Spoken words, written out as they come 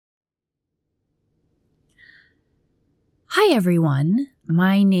Hi, everyone.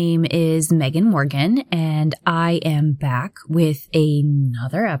 My name is Megan Morgan, and I am back with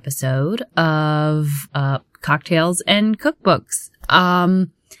another episode of Cocktails and Cookbooks. I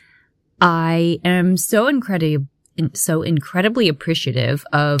am so incredibly appreciative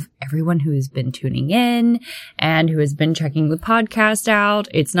of everyone who has been tuning in and who has been checking the podcast out.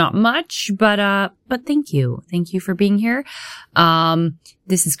 It's not much, but thank you. Thank you for being here.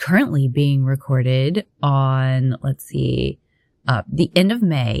 This is currently being recorded on, the end of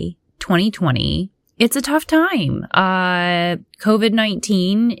May, 2020. It's a tough time.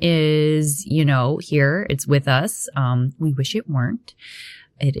 COVID-19 is, here. It's with us. We wish it weren't.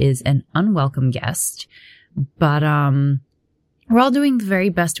 It is an unwelcome guest, but, we're all doing the very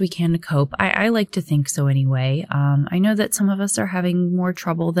best we can to cope. I like to think so anyway. I know that some of us are having more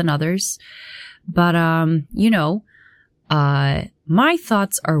trouble than others, but, my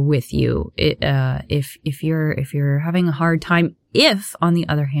thoughts are with you. If you're having a hard time, if on the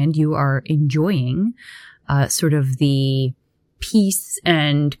other hand, you are enjoying, sort of the peace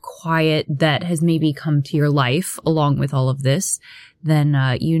and quiet that has maybe come to your life along with all of this, then,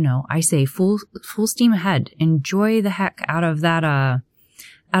 I say full steam ahead. Enjoy the heck out of that,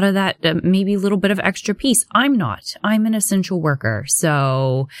 maybe little bit of extra peace. I'm an essential worker.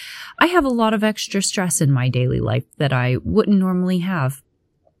 So I have a lot of extra stress in my daily life that I wouldn't normally have,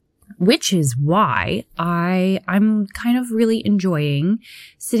 which is why I'm kind of really enjoying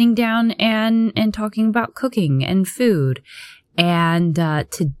sitting down and talking about cooking and food. And,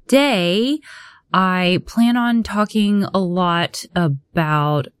 today I plan on talking a lot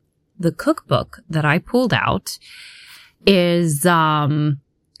about the cookbook that I pulled out is, oh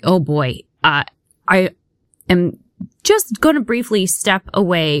boy, I am just going to briefly step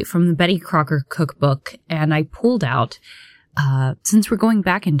away from the Betty Crocker cookbook, and I pulled out, since we're going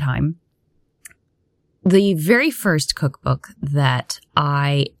back in time, the very first cookbook that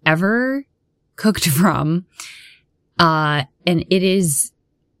I ever cooked from, and it is,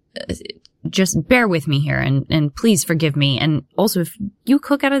 just bear with me here and please forgive me. And also, if you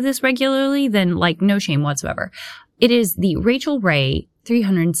cook out of this regularly, then no shame whatsoever. It is the Rachael Ray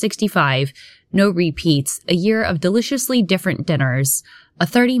 365 No Repeats, a year of deliciously different dinners, a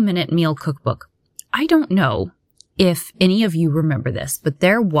 30-minute meal cookbook. I don't know if any of you remember this, but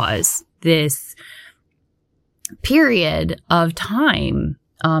there was this period of time,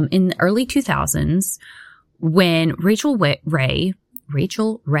 in the early 2000s when Rachael Ray,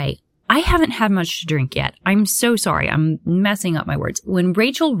 I haven't had much to drink yet. I'm so sorry. I'm messing up my words. When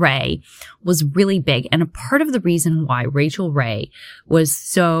Rachael Ray was really big, and a part of the reason why Rachael Ray was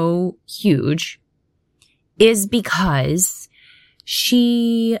so huge is because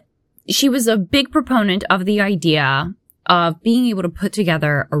she was a big proponent of the idea of being able to put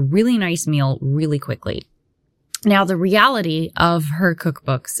together a really nice meal really quickly. Now, the reality of her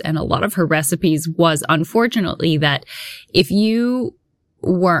cookbooks and a lot of her recipes was, unfortunately, that if you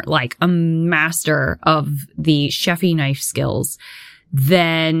weren't a master of the chefy knife skills,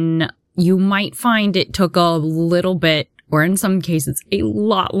 then you might find it took a little bit, or in some cases, a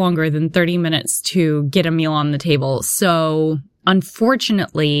lot longer than 30 minutes to get a meal on the table. So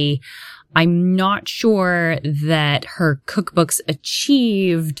unfortunately, I'm not sure that her cookbooks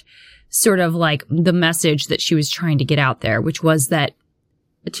achieved sort of the message that she was trying to get out there, which was that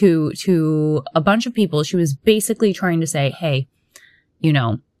to a bunch of people, she was basically trying to say, hey,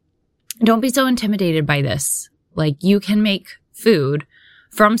 don't be so intimidated by this. You can make food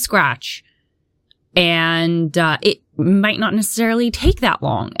from scratch, and it might not necessarily take that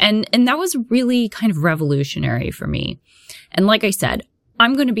long. And that was really kind of revolutionary for me. And like I said,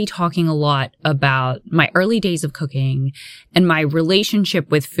 I'm going to be talking a lot about my early days of cooking and my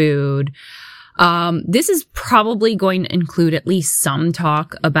relationship with food. This is probably going to include at least some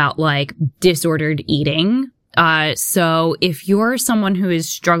talk about disordered eating. So if you're someone who is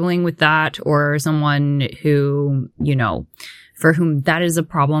struggling with that, or someone who, for whom that is a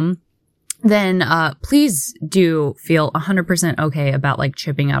problem, then, please do feel 100% okay about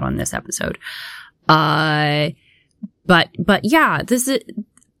chipping out on this episode. But yeah,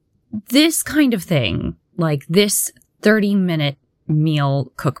 this kind of thing, this 30-minute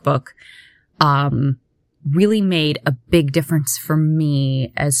meal cookbook, really made a big difference for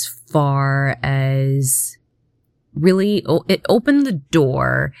me as far as really, it opened the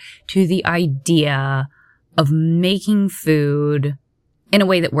door to the idea of making food in a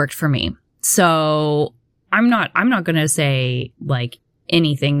way that worked for me. So I'm not going to say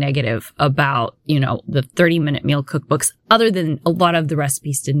anything negative about, the 30-minute meal cookbooks, other than a lot of the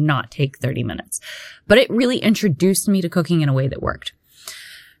recipes did not take 30 minutes, but it really introduced me to cooking in a way that worked.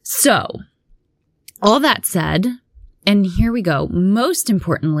 So all that said, and here we go. Most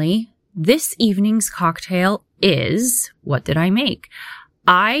importantly, this evening's cocktail is, what did I make?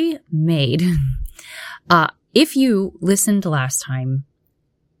 I made, if you listened last time,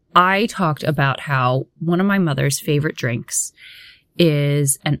 I talked about how one of my mother's favorite drinks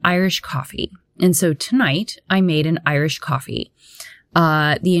is an Irish coffee. And so tonight I made an Irish coffee.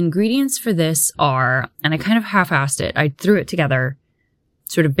 The ingredients for this are, and I kind of half-assed it. I threw it together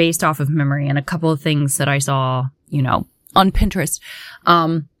sort of based off of memory and a couple of things that I saw, on Pinterest.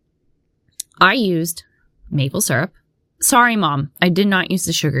 I used maple syrup. Sorry, Mom, I did not use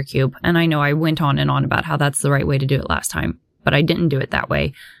the sugar cube. And I know I went on and on about how that's the right way to do it last time, but I didn't do it that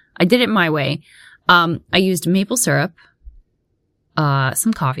way. I did it my way. I used maple syrup,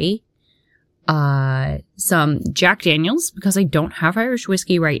 some coffee, some Jack Daniels, because I don't have Irish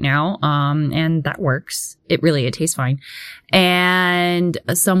whiskey right now. And that works. It tastes fine. And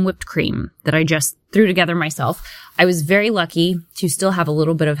some whipped cream that I just threw together myself. I was very lucky to still have a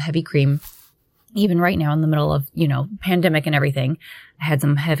little bit of heavy cream, even right now in the middle of, pandemic and everything. I had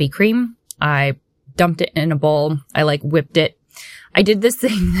some heavy cream. I dumped it in a bowl. I whipped it. I did this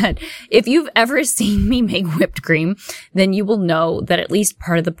thing that if you've ever seen me make whipped cream, then you will know that at least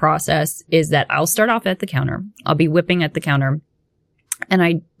part of the process is that I'll start off at the counter. I'll be whipping at the counter. And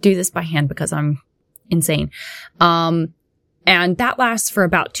I do this by hand because I'm insane. And that lasts for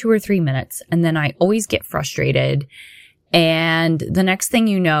about 2 or 3 minutes. And then I always get frustrated. And the next thing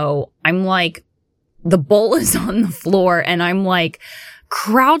you know, I'm the bowl is on the floor and I'm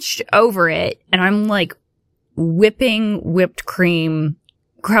crouched over it. And I'm whipping whipped cream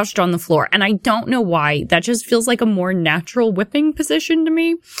crouched on the floor. And I don't know why. That just feels like a more natural whipping position to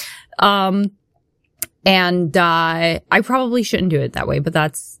me. And I probably shouldn't do it that way, but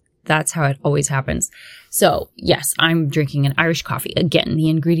that's how it always happens. So yes, I'm drinking an Irish coffee. Again, the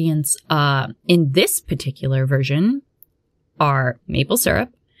ingredients, in this particular version are maple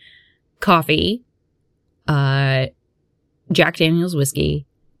syrup, coffee, Jack Daniels whiskey,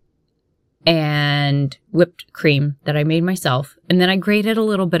 and whipped cream that I made myself. And then I grated a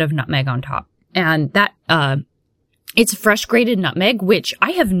little bit of nutmeg on top. And that, it's fresh grated nutmeg, which I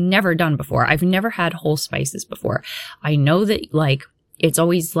have never done before. I've never had whole spices before. I know that it's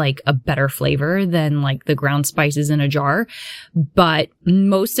always a better flavor than the ground spices in a jar. But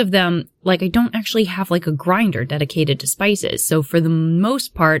most of them, I don't actually have a grinder dedicated to spices. So for the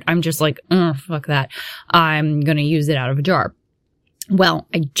most part, I'm just fuck that. I'm going to use it out of a jar. Well,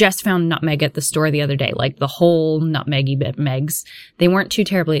 I just found nutmeg at the store the other day, the whole nutmeggy megs. They weren't too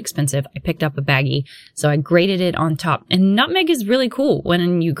terribly expensive. I picked up a baggie, so I grated it on top. And nutmeg is really cool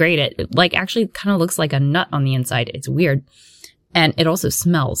when you grate it. It actually kind of looks like a nut on the inside. It's weird. And it also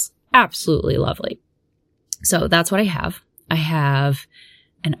smells absolutely lovely. So that's what I have. I have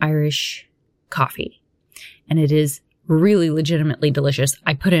an Irish coffee, and it is really legitimately delicious.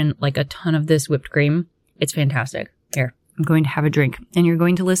 I put in a ton of this whipped cream. It's fantastic. Here. I'm going to have a drink, and you're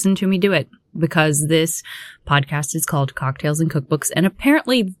going to listen to me do it, because this podcast is called Cocktails and Cookbooks, and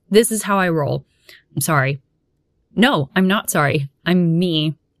apparently this is how I roll. I'm sorry. No, I'm not sorry. I'm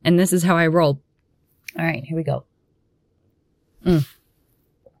me, and this is how I roll. All right, here we go.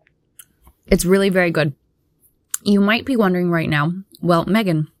 It's really very good. You might be wondering right now, well,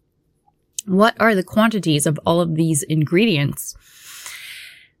 Megan, what are the quantities of all of these ingredients?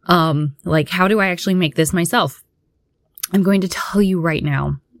 How do I actually make this myself? I'm going to tell you right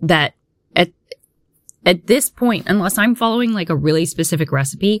now that at this point, unless I'm following a really specific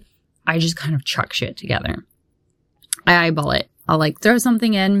recipe, I just kind of chuck shit together. I eyeball it. I'll throw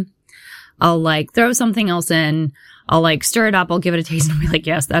something in. I'll throw something else in. I'll stir it up. I'll give it a taste and I'll be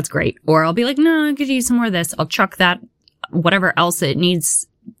yes, that's great. Or I'll be no, I could use some more of this. I'll chuck that, whatever else it needs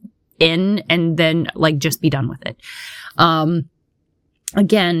in, and then just be done with it.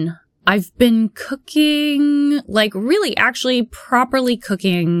 Again, I've been cooking, really actually properly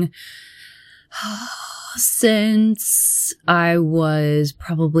cooking since I was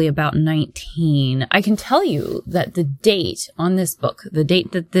probably about 19. I can tell you that the date on this book, the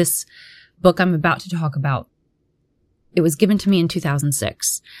date that this book I'm about to talk about, it was given to me in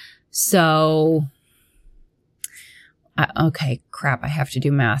 2006. So, okay, crap, I have to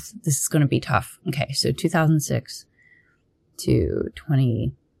do math. This is going to be tough. Okay, so 2006 to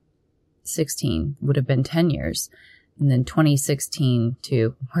 2016 would have been 10 years. And then 2016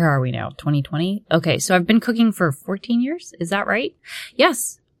 to, where are we now? 2020? Okay, so I've been cooking for 14 years. Is that right?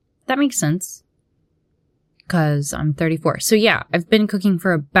 Yes, that makes sense. Because I'm 34. So yeah, I've been cooking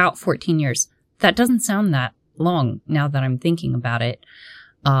for about 14 years. That doesn't sound that long now that I'm thinking about it.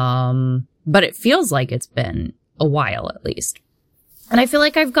 But it feels like it's been a while at least. And I feel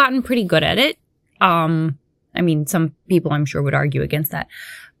like I've gotten pretty good at it. I mean, some people I'm sure would argue against that,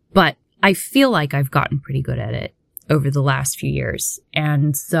 but I feel like I've gotten pretty good at it over the last few years.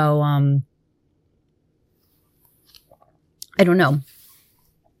 And so, I don't know.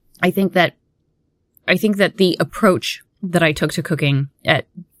 I think that the approach that I took to cooking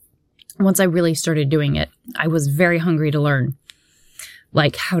once I really started doing it, I was very hungry to learn,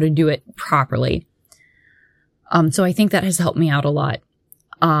 like, how to do it properly. So I think that has helped me out a lot.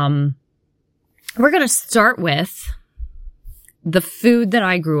 We're going to start with the food that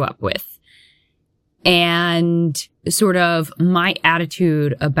I grew up with and sort of my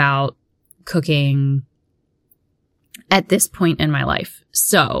attitude about cooking at this point in my life.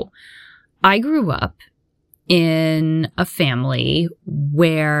 So I grew up in a family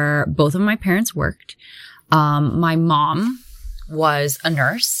where both of my parents worked. My mom was a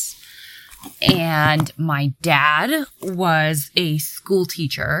nurse and my dad was a school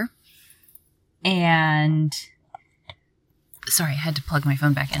teacher. And sorry, I had to plug my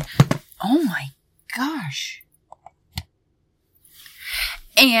phone back in. Oh my gosh.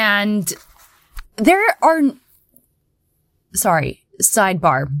 And there are, sorry,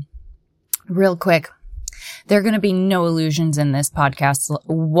 sidebar, real quick. There are going to be no illusions in this podcast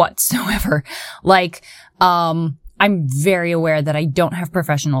whatsoever. Like, I'm very aware that I don't have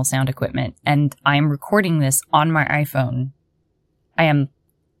professional sound equipment and I am recording this on my iPhone. I am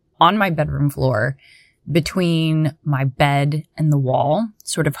on my bedroom floor between my bed and the wall,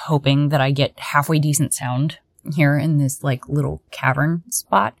 sort of hoping that I get halfway decent sound here in this like little cavern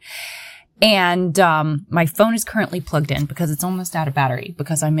spot. And my phone is currently plugged in because it's almost out of battery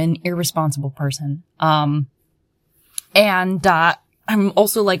because I'm an irresponsible person. And I'm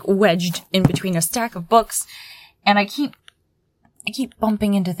also like wedged in between a stack of books and I keep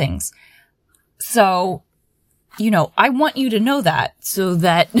bumping into things. So, I want you to know that so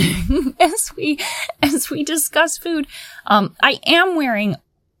that as we discuss food, I am wearing,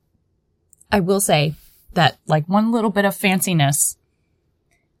 I will say that like one little bit of fanciness,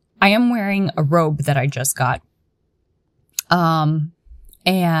 I am wearing a robe that I just got. And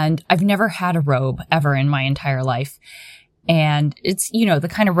I've never had a robe ever in my entire life. And it's, the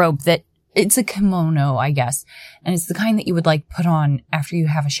kind of robe that it's a kimono, I guess. And it's the kind that you would like put on after you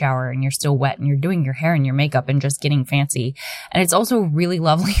have a shower and you're still wet and you're doing your hair and your makeup and just getting fancy. And it's also really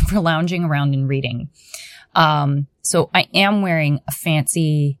lovely for lounging around and reading. So I am wearing a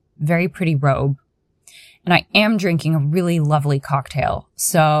fancy, very pretty robe and I am drinking a really lovely cocktail.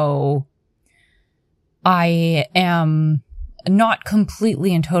 So I am not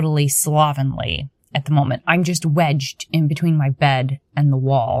completely and totally slovenly at the moment. I'm just wedged in between my bed and the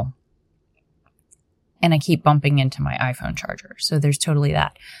wall. And I keep bumping into my iPhone charger. So there's totally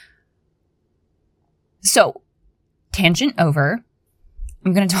that. So, tangent over.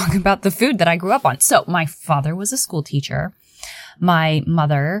 I'm going to talk about the food that I grew up on. So, my father was a school teacher. My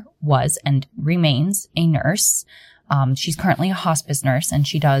mother was and remains a nurse. She's currently a hospice nurse and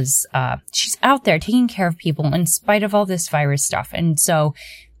she's out there taking care of people in spite of all this virus stuff. And so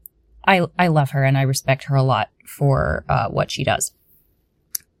I love her and I respect her a lot for what she does.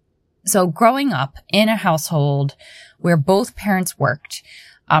 So growing up in a household where both parents worked,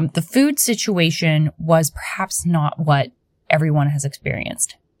 the food situation was perhaps not what everyone has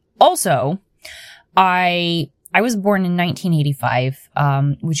experienced. Also, I was born in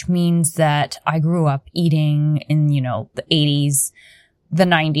 1985, which means that I grew up eating in, the 80s, the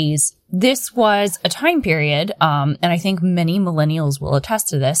 90s. This was a time period, and I think many millennials will attest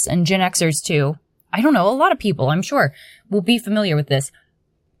to this, and Gen Xers too. I don't know, a lot of people, I'm sure, will be familiar with this.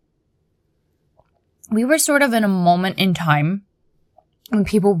 We were sort of in a moment in time when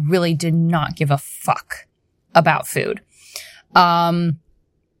people really did not give a fuck about food.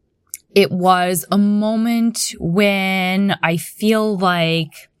 It was a moment when I feel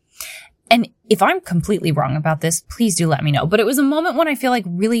like, and if I'm completely wrong about this, please do let me know. But it was a moment when I feel like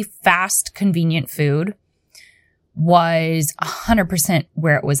really fast, convenient food was 100%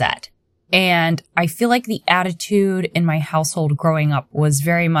 where it was at. And I feel like the attitude in my household growing up was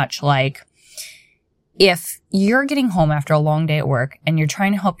very much like, if you're getting home after a long day at work and you're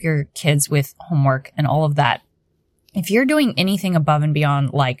trying to help your kids with homework and all of that, if you're doing anything above and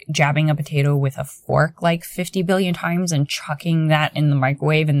beyond like jabbing a potato with a fork like 50 billion times and chucking that in the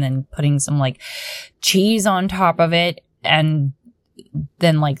microwave and then putting some like cheese on top of it and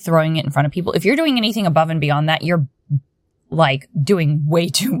then like throwing it in front of people, if you're doing anything above and beyond that, you're like doing way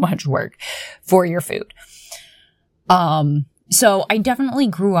too much work for your food. So I definitely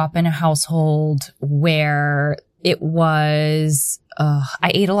grew up in a household where it was,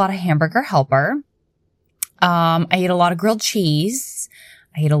 I ate a lot of Hamburger Helper. I ate a lot of grilled cheese.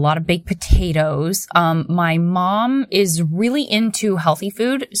 I ate a lot of baked potatoes. My mom is really into healthy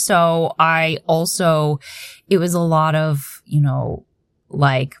food. So it was a lot of,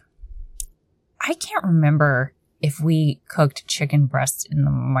 like, I can't remember if we cooked chicken breast in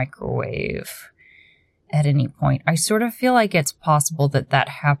the microwave at any point. I sort of feel like it's possible that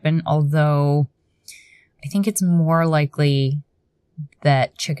happened, although I think it's more likely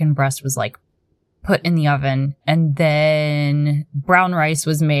that chicken breast was like put in the oven and then brown rice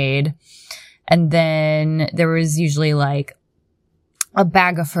was made. And then there was usually like a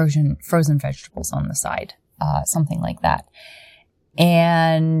bag of frozen vegetables on the side, something like that.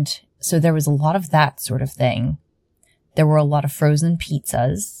 And so there was a lot of that sort of thing. There were a lot of frozen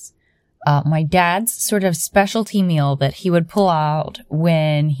pizzas. My dad's sort of specialty meal that he would pull out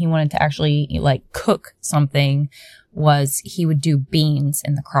when he wanted to actually like cook something was he would do beans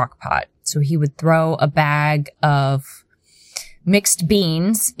in the crock pot. So he would throw a bag of mixed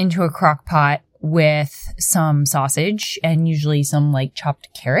beans into a crock pot with some sausage and usually some like chopped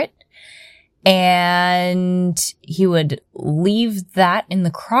carrot. And he would leave that in the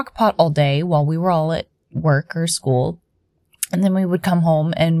crock pot all day while we were all at work or school. And then we would come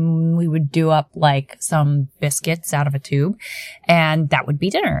home and we would do up like some biscuits out of a tube, and that would be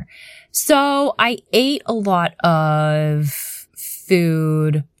dinner. So I ate a lot of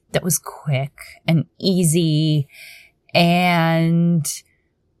food that was quick and easy. And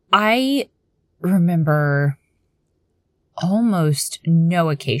I remember almost no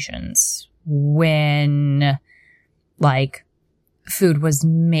occasions when like food was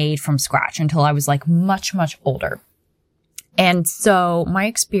made from scratch until I was like much, much older. And so my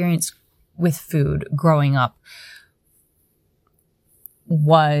experience with food growing up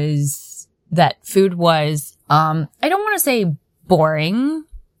was that food was, I don't want to say boring,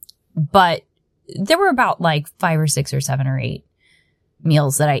 but there were about like 5 or 6 or 7 or 8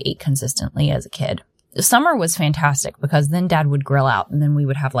 meals that I ate consistently as a kid. Summer was fantastic because then Dad would grill out and then we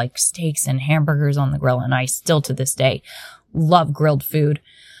would have like steaks and hamburgers on the grill. And I still to this day love grilled food.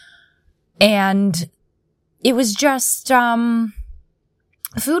 And it was just, food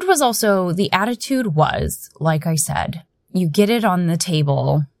was also, the attitude was, like I said, you get it on the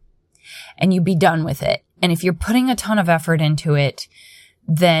table and you be done with it. And if you're putting a ton of effort into it,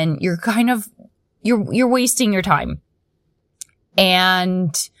 then you're kind of, you're wasting your time.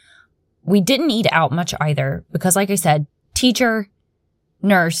 And we didn't eat out much either because, like I said, teacher,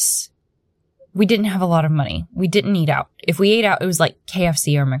 nurse, we didn't have a lot of money. We didn't eat out. If we ate out, it was like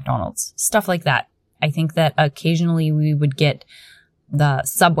KFC or McDonald's, stuff like that. I think that occasionally we would get the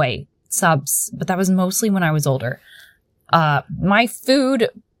Subway subs, but that was mostly when I was older. My food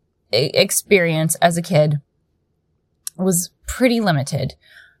experience as a kid was pretty limited.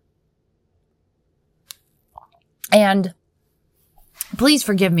 And please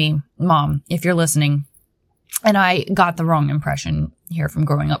forgive me, Mom, if you're listening. And I got the wrong impression here from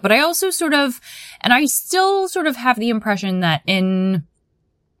growing up. But I also and I still sort of have the impression that in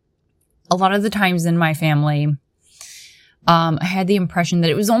a lot of the times in my family, I had the impression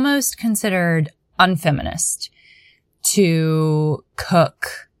that it was almost considered unfeminist to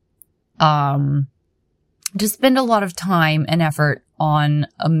cook, to spend a lot of time and effort on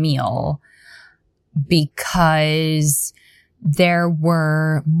a meal because there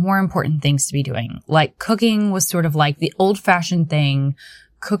were more important things to be doing. Like cooking was sort of like the old-fashioned thing.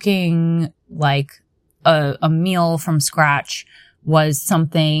 Cooking like a meal from scratch was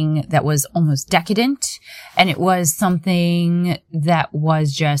something that was almost decadent. And it was something that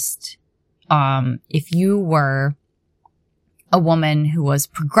was just, if you were a woman who was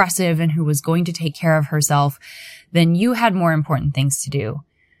progressive and who was going to take care of herself, then you had more important things to do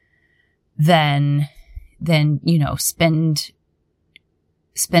than spend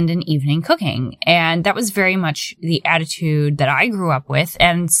an evening cooking. And that was very much the attitude that I grew up with.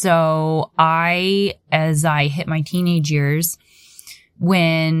 And so as I hit my teenage years,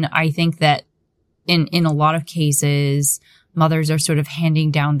 when I think that in a lot of cases, mothers are sort of handing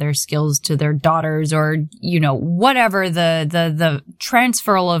down their skills to their daughters or, whatever the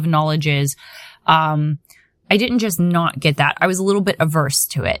transferal of knowledge is. I didn't just not get that. I was a little bit averse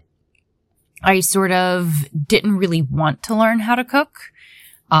to it. I sort of didn't really want to learn how to cook,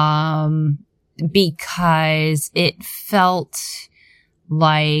 because it felt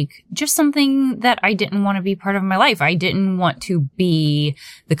like just something that I didn't want to be part of my life. I didn't want to be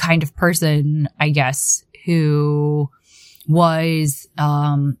the kind of person, I guess, who was,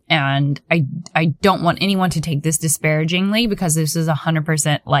 and I don't want anyone to take this disparagingly because this is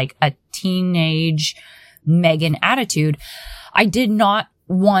 100% like a teenage Megan attitude. I did not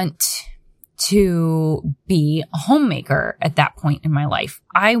want to be a homemaker at that point in my life.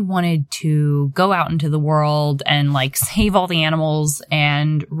 I wanted to go out into the world and like save all the animals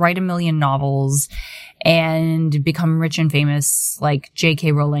and write a million novels and become rich and famous like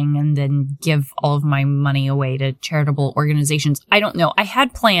J.K. Rowling and then give all of my money away to charitable organizations. I don't know. I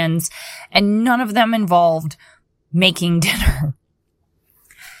had plans and none of them involved making dinner.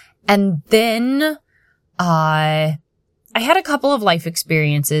 And then, I had a couple of life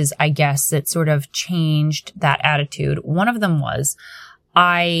experiences, I guess, that sort of changed that attitude. One of them was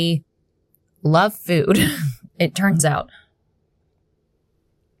I love food. It turns out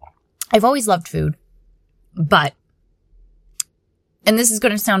I've always loved food, but, and this is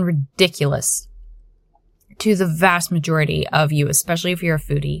going to sound ridiculous to the vast majority of you, especially if you're a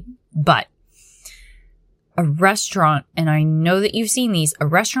foodie, but a restaurant, and I know that you've seen these, a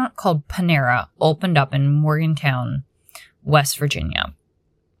restaurant called Panera opened up in Morgantown, West Virginia.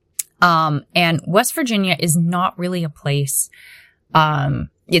 And West Virginia is not really a place.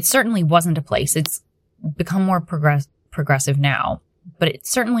 It certainly wasn't a place. It's become more progressive now, but it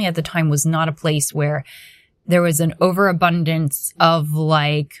certainly at the time was not a place where there was an overabundance of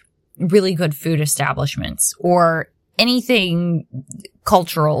like really good food establishments or anything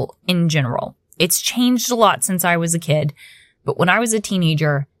cultural in general. It's changed a lot since I was a kid, but when I was a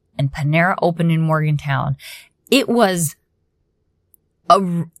teenager and Panera opened in Morgantown, it was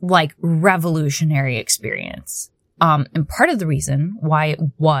a like revolutionary experience. And part of the reason why it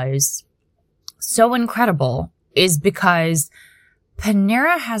was so incredible is because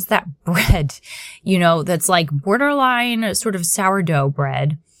Panera has that bread, you know, that's like borderline sort of sourdough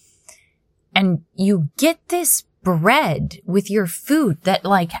bread. And you get this bread with your food that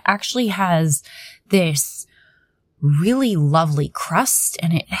like actually has this really lovely crust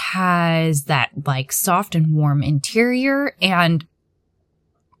and it has that like soft and warm interior. And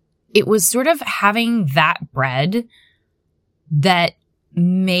it was sort of having that bread that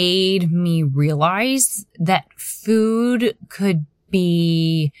made me realize that food could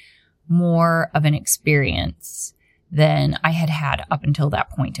be more of an experience than I had had up until that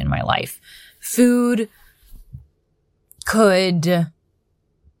point in my life. Food could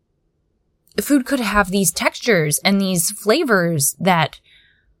have these textures and these flavors that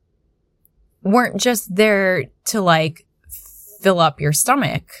weren't just there to like fill up your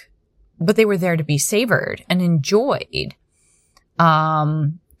stomach, but they were there to be savored and enjoyed.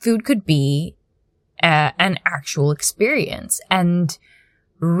 Food could be an actual experience, and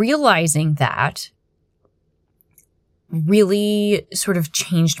realizing that really sort of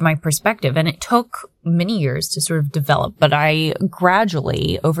changed my perspective. And it took many years to sort of develop, but I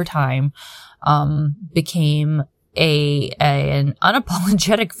gradually over time, became an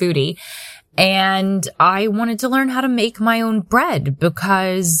unapologetic foodie. And I wanted to learn how to make my own bread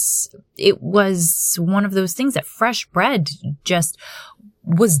because it was one of those things that fresh bread just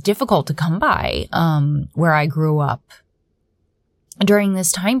was difficult to come by, where I grew up during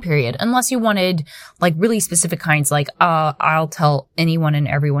this time period, unless you wanted like really specific kinds. Like, I'll tell anyone and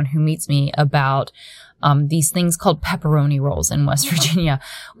everyone who meets me about, these things called pepperoni rolls in West Virginia,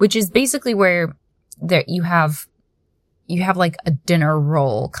 which is basically where there you have like a dinner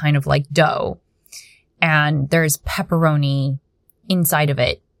roll kind of like dough and there's pepperoni inside of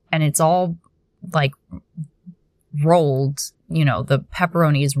it and it's all like rolled, you know, the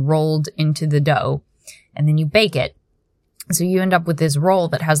pepperoni is rolled into the dough and then you bake it. So you end up with this roll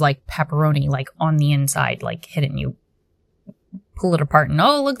that has like pepperoni like on the inside, like hidden. You pull it apart and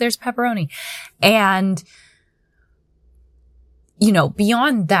oh, look, there's pepperoni. And, you know,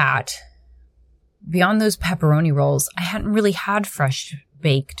 beyond those pepperoni rolls, I hadn't really had fresh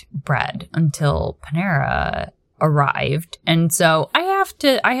baked bread until Panera arrived. And so I have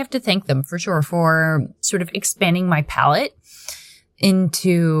to thank them for sure for sort of expanding my palate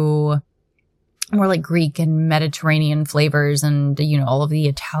into more like Greek and Mediterranean flavors and, you know, all of the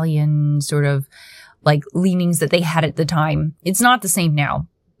Italian sort of like leanings that they had at the time. It's not the same now,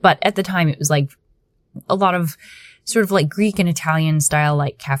 but at the time it was like a lot of sort of like Greek and Italian style,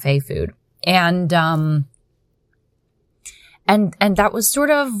 like cafe food. And that was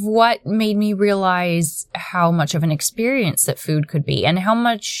sort of what made me realize how much of an experience that food could be and how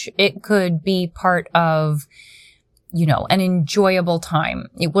much it could be part of, you know, an enjoyable time.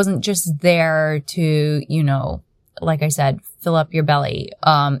 It wasn't just there to, you know, like I said, fill up your belly.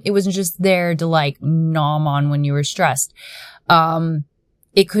 It wasn't just there to like nom on when you were stressed.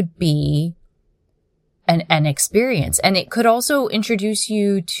 It could be an experience, and it could also introduce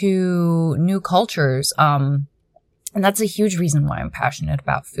you to new cultures. And that's a huge reason why I'm passionate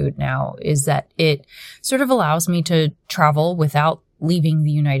about food now, is that it sort of allows me to travel without leaving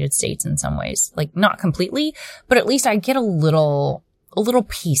the United States in some ways. Like, not completely, but at least I get a little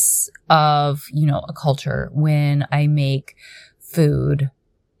piece of, you know, a culture when I make food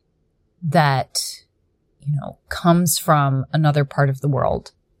that, you know, comes from another part of the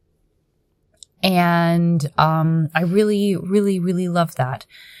world. And I really, really, really love that.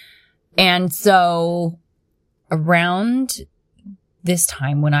 And so around this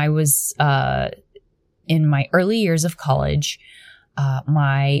time when I was in my early years of college,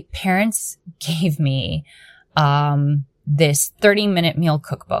 my parents gave me this 30-minute meal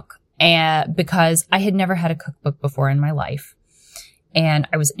cookbook, and because I had never had a cookbook before in my life, and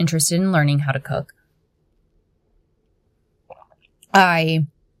I was interested in learning how to cook. I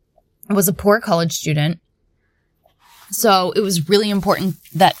was a poor college student, so it was really important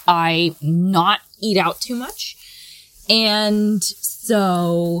that I not eat out too much. And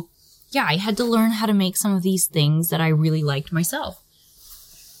so, yeah, I had to learn how to make some of these things that I really liked myself.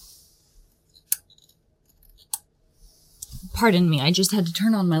 Pardon me, I just had to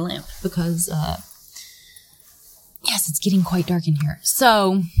turn on my lamp because, yes, it's getting quite dark in here.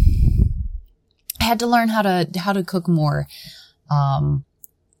 So I had to learn how to cook more, and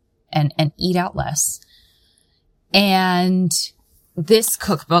eat out less. And this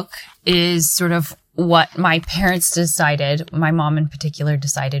cookbook is sort of what my parents decided, my mom in particular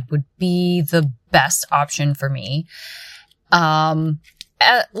decided would be the best option for me.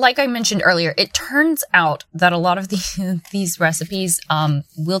 Like I mentioned earlier, it turns out that a lot of these recipes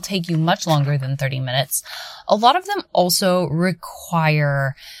will take you much longer than 30 minutes. A lot of them also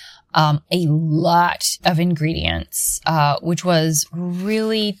require a lot of ingredients, which was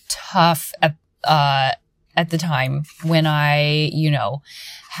really tough at the time when I, you know,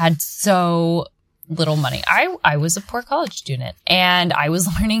 had so little money. I was a poor college student and I was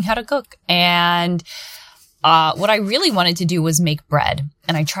learning how to cook, and what I really wanted to do was make bread,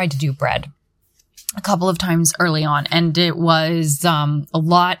 and I tried to do bread a couple of times early on, and it was a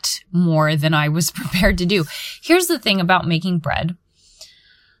lot more than I was prepared to do. Here's the thing about making bread.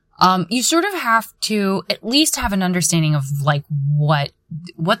 You sort of have to at least have an understanding of like what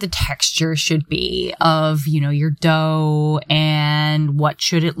the texture should be of, you know, your dough, and what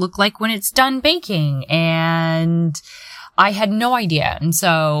should it look like when it's done baking. And I had no idea.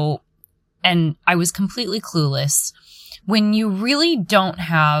 And I was completely clueless. When you really don't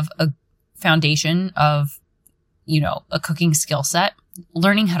have a foundation of, you know, a cooking skill set,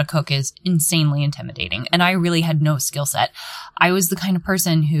 learning how to cook is insanely intimidating. And I really had no skill set. I was the kind of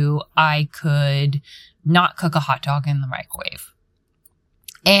person who I could not cook a hot dog in the microwave.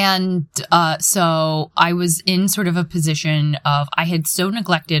 And so I was in sort of a position of, I had so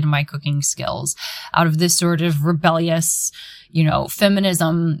neglected my cooking skills out of this sort of rebellious, you know,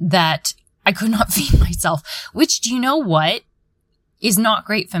 feminism, that I could not feed myself, which, do you know what, is not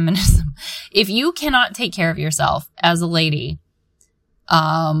great feminism. If you cannot take care of yourself as a lady,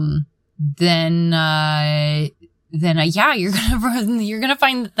 then yeah, you're gonna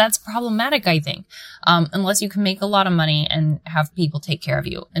find that that's problematic, I think. Unless you can make a lot of money and have people take care of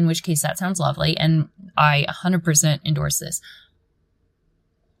you, in which case that sounds lovely. And I 100% endorse this.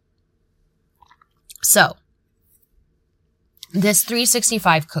 So this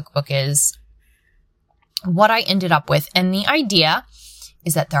 365 cookbook is what I ended up with. And the idea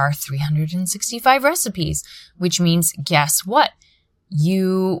is that there are 365 recipes, which means, guess what?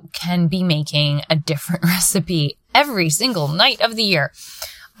 You can be making a different recipe every single night of the year.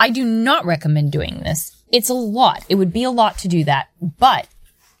 I do not recommend doing this. It's a lot. It would be a lot to do that. But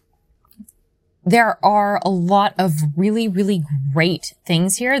there are a lot of really, really great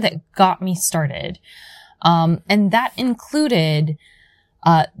things here that got me started. And that included,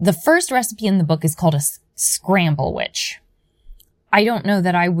 the first recipe in the book is called a scramble witch. I don't know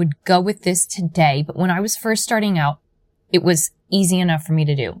that I would go with this today, but when I was first starting out, it was easy enough for me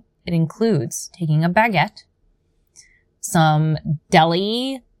to do. It includes taking a baguette, some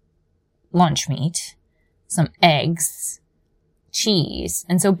deli lunch meat, some eggs, cheese.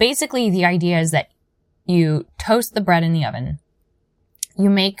 And so basically the idea is that you toast the bread in the oven, you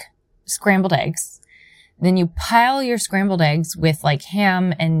make scrambled eggs, then you pile your scrambled eggs with like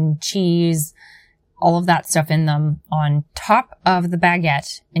ham and cheese, all of that stuff in them on top of the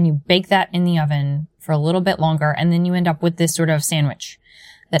baguette, and you bake that in the oven for a little bit longer. And then you end up with this sort of sandwich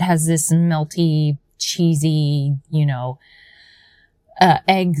that has this melty, cheesy, you know,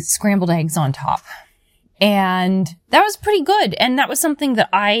 scrambled eggs on top. And that was pretty good. And that was something that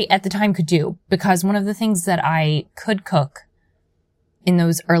I, at the time, could do, because one of the things that I could cook in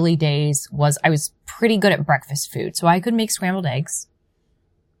those early days was I was pretty good at breakfast food. So I could make scrambled eggs.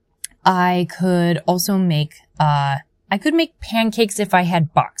 I could also make, I could make pancakes if I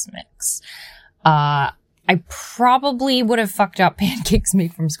had box mix. I probably would have fucked up pancakes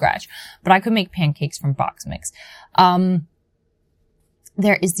made from scratch, but I could make pancakes from box mix.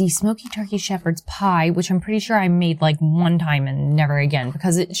 There is the smoky turkey shepherd's pie, which I'm pretty sure I made like one time and never again,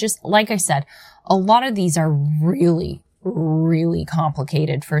 because it's just, like I said, a lot of these are really, really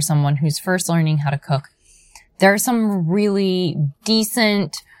complicated for someone who's first learning how to cook. There are some really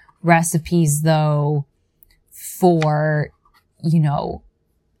decent recipes though for, you know,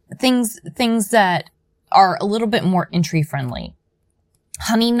 things that are a little bit more entry friendly.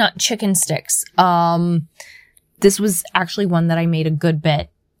 Honey nut chicken sticks. This was actually one that I made a good bit,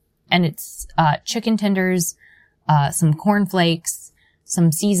 and it's chicken tenders, some cornflakes,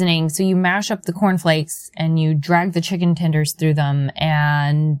 some seasoning. So you mash up the cornflakes and you drag the chicken tenders through them.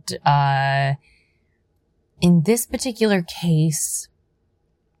 And in this particular case,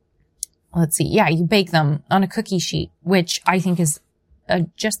 let's see. Yeah, you bake them on a cookie sheet, which I think is a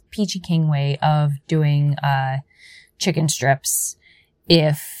just peachy king way of doing chicken strips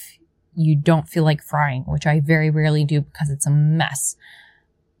if you don't feel like frying, which I very rarely do because it's a mess.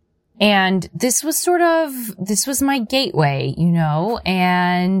 And this was my gateway, you know,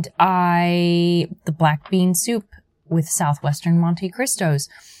 and the black bean soup with Southwestern Monte Cristos.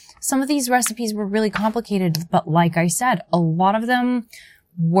 Some of these recipes were really complicated, but like I said, a lot of them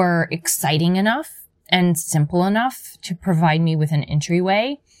were exciting enough and simple enough to provide me with an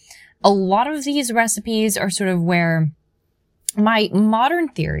entryway. A lot of these recipes are sort of where my modern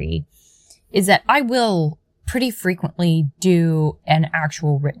theory is that I will pretty frequently do an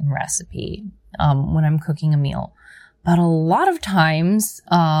actual written recipe when I'm cooking a meal. But a lot of times,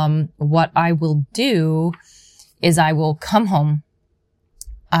 what I will do is I will come home.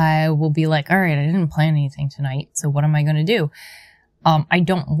 I will be like, all right, I didn't plan anything tonight, so what am I going to do? I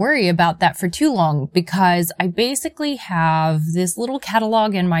don't worry about that for too long because I basically have this little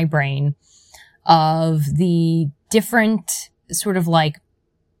catalog in my brain of the different sort of like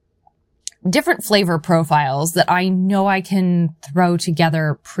different flavor profiles that I know I can throw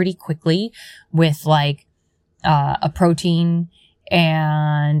together pretty quickly with like a protein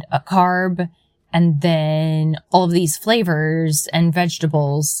and a carb and then all of these flavors and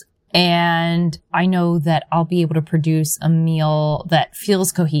vegetables. And I know that I'll be able to produce a meal that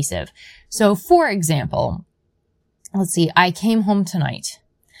feels cohesive. So for example, let's see, I came home tonight.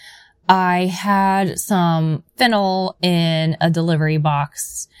 I had some fennel in a delivery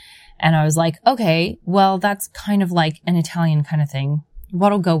box and I was like, okay, well, that's kind of like an Italian kind of thing.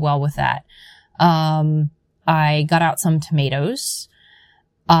 What'll go well with that? I got out some tomatoes.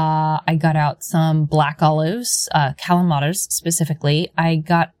 I got out some black olives, calamatas specifically. I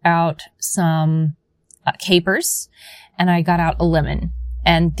got out some capers and I got out a lemon.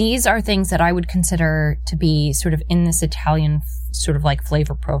 And these are things that I would consider to be sort of in this Italian sort of like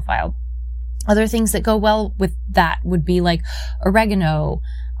flavor profile. Other things that go well with that would be like oregano,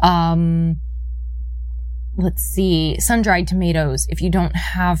 let's see, sun-dried tomatoes if you don't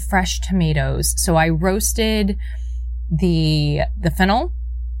have fresh tomatoes. So I roasted the fennel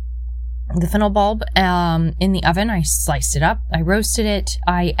bulb in the oven. I sliced it up. I roasted it.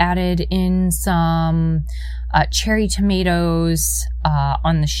 I added in some cherry tomatoes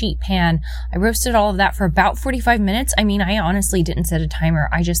on the sheet pan. I roasted all of that for about 45 minutes. I mean, I honestly didn't set a timer.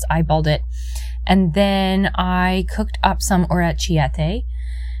 I just eyeballed it. And then I cooked up some orecchiette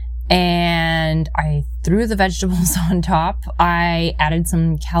and I threw the vegetables on top. I added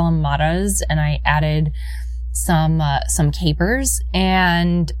some calamatas and I added some capers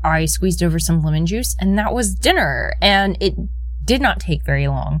and I squeezed over some lemon juice and that was dinner. And it did not take very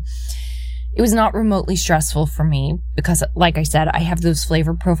long. It was not remotely stressful for me because, like I said, I have those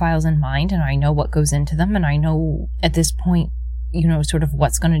flavor profiles in mind and I know what goes into them. And I know at this point, you know, sort of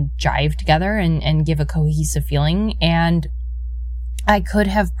what's going to jive together and give a cohesive feeling. And I could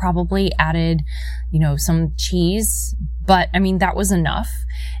have probably added, you know, some cheese, but I mean, that was enough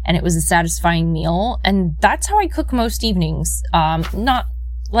and it was a satisfying meal. And that's how I cook most evenings. Not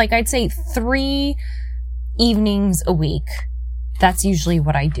like I'd say 3 evenings a week. That's usually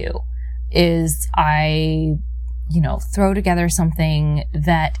what I do is I, you know, throw together something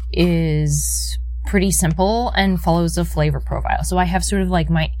that is pretty simple and follows a flavor profile. So I have sort of like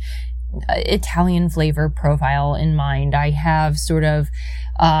my Italian flavor profile in mind. I have sort of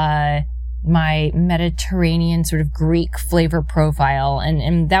my Mediterranean sort of Greek flavor profile,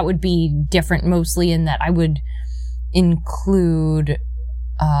 and that would be different mostly in that I would include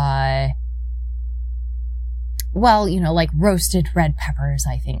well, you know, like roasted red peppers,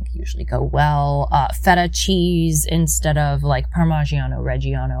 I think usually go well. Feta cheese instead of like Parmigiano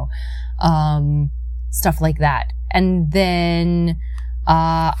Reggiano, stuff like that. And then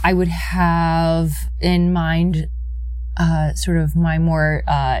I would have in mind sort of my more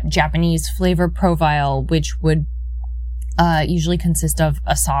Japanese flavor profile, which would usually consist of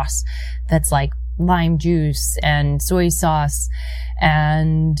a sauce that's like lime juice and soy sauce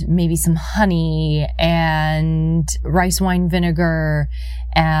and maybe some honey and rice wine vinegar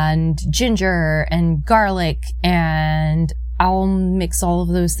and ginger and garlic, and I'll mix all of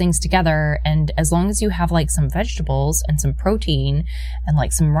those things together. And as long as you have like some vegetables and some protein and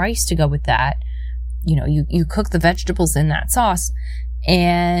like some rice to go with that, you know, you cook the vegetables in that sauce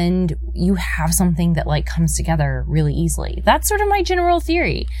and you have something that like comes together really easily. That's sort of my general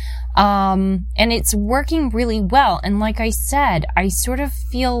theory. And it's working really well. And like I said, I sort of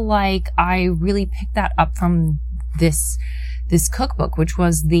feel like I really picked that up from this cookbook, which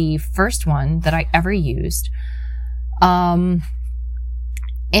was the first one that I ever used. And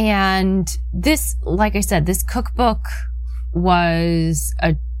this, like I said, this cookbook was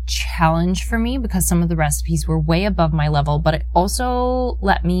a challenge for me because some of the recipes were way above my level, but it also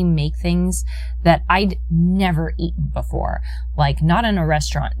let me make things that I'd never eaten before. Like not in a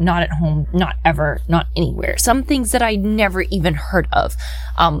restaurant, not at home, not ever, not anywhere. Some things that I'd never even heard of.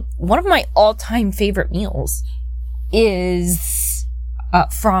 One of my all-time favorite meals is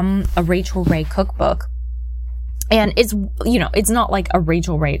from a Rachael Ray cookbook. And it's, you know, it's not like a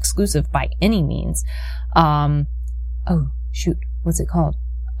Rachael Ray exclusive by any means. Oh, shoot. What's it called?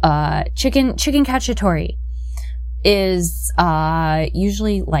 Chicken cacciatore is,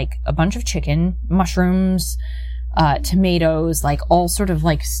 usually like a bunch of chicken, mushrooms, tomatoes, like all sort of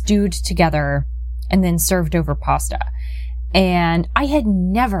like stewed together and then served over pasta. And I had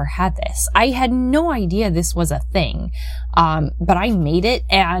never had this. I had no idea this was a thing. But I made it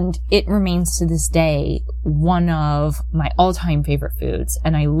and it remains to this day one of my all-time favorite foods.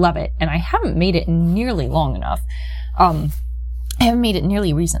 And I love it. And I haven't made it nearly long enough. I haven't made it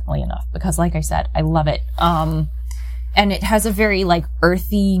nearly recently enough because like I said, I love it. And it has a very like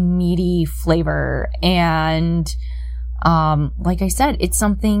earthy, meaty flavor. And, like I said, it's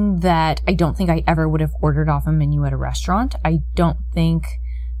something that I don't think I ever would have ordered off a menu at a restaurant. I don't think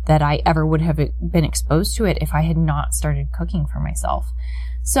that I ever would have been exposed to it if I had not started cooking for myself.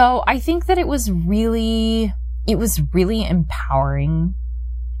 So I think that it was really empowering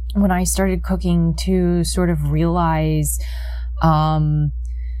when I started cooking to sort of realize,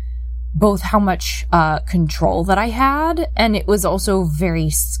 both how much, control that I had. And it was also very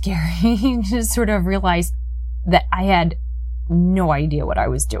scary to sort of realize that I had no idea what I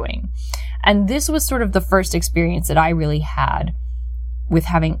was doing. And this was sort of the first experience that I really had with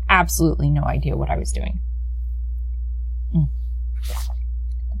having absolutely no idea what I was doing.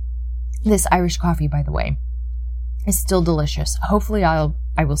 This Irish coffee, by the way, is still delicious. Hopefully I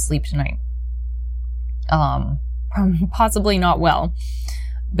will sleep tonight. Possibly not well,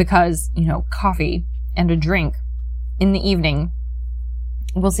 because, you know, coffee and a drink in the evening,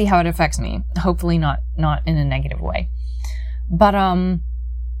 we'll see how it affects me. Hopefully not in a negative way. But, it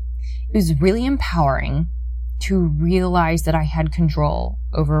was really empowering to realize that I had control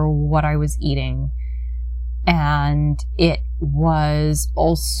over what I was eating. And it was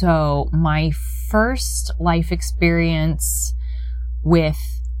also my first life experience with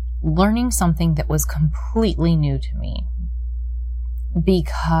learning something that was completely new to me.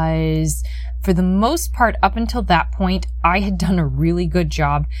 Because for the most part, up until that point, I had done a really good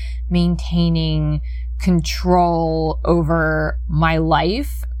job maintaining control over my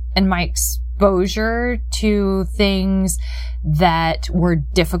life and my exposure to things that were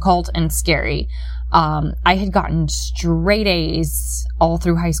difficult and scary. I had gotten straight A's all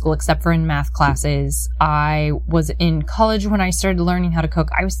through high school, except for in math classes. I was in college when I started learning how to cook.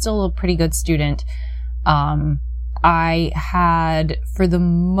 I was still a pretty good student. I had, for the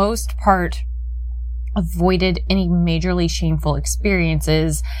most part, avoided any majorly shameful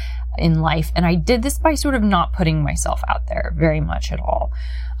experiences in life. And I did this by sort of not putting myself out there very much at all.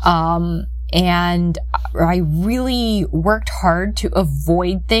 And I really worked hard to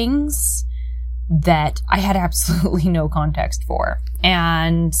avoid things that I had absolutely no context for.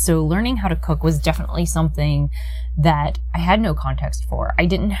 And so learning how to cook was definitely something that I had no context for. I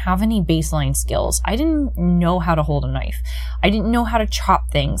didn't have any baseline skills. I didn't know how to hold a knife. I didn't know how to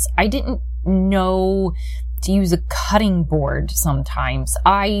chop things. I didn't know to use a cutting board sometimes.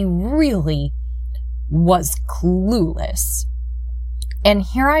 I really was clueless. And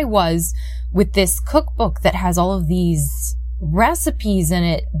here I was with this cookbook that has all of these recipes in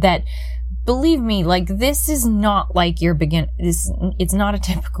it that, believe me, like, this is not like your it's not a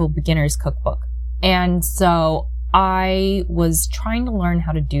typical beginner's cookbook. And so I was trying to learn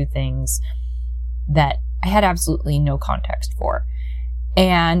how to do things that I had absolutely no context for.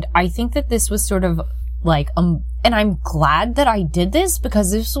 And I think that this was sort of like, and I'm glad that I did this,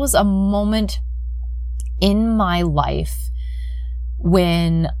 because this was a moment in my life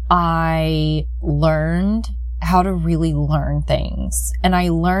when I learned how to really learn things. And I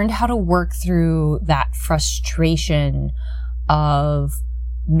learned how to work through that frustration of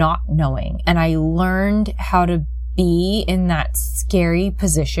not knowing. And I learned how to be in that scary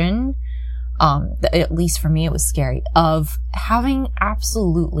position, at least for me it was scary, of having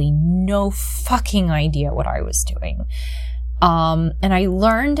absolutely no fucking idea what I was doing. And I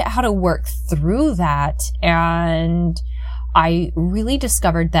learned how to work through that, and I really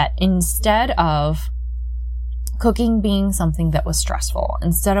discovered that instead of cooking being something that was stressful,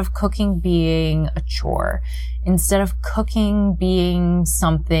 instead of cooking being a chore, instead of cooking being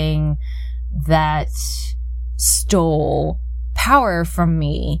something that stole power from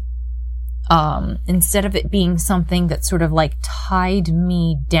me, instead of it being something that sort of like tied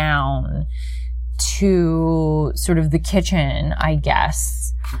me down to sort of the kitchen, I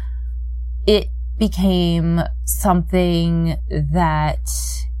guess, it became something that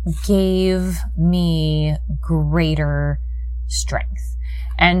gave me greater strength.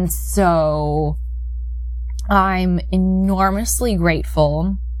 And so I'm enormously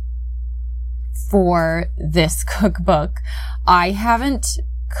grateful for this cookbook. I haven't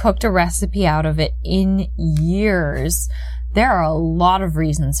cooked a recipe out of it in years. There are a lot of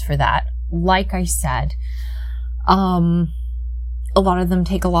reasons for that. Like I said, a lot of them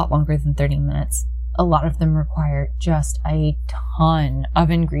take a lot longer than 30 minutes. A lot of them require just a ton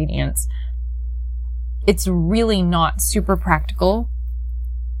of ingredients. It's really not super practical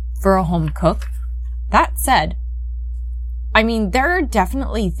for a home cook. That said, I mean, there are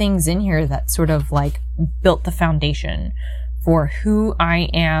definitely things in here that sort of like built the foundation for who I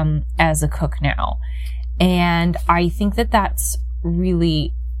am as a cook now. And I think that that's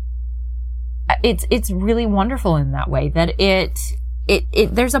really, it's really wonderful in that way, that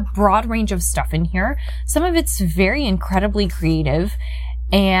there's a broad range of stuff in here. Some of it's very incredibly creative.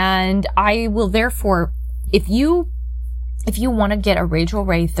 And I will therefore, if you want to get a Rachael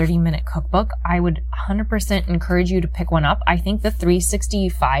Ray 30-minute cookbook, I would 100% encourage you to pick one up. I think the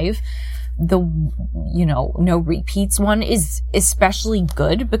 365, no repeats one is especially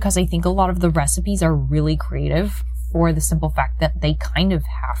good, because I think a lot of the recipes are really creative for the simple fact that they kind of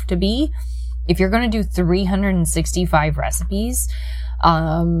have to be. If you're going to do 365 recipes,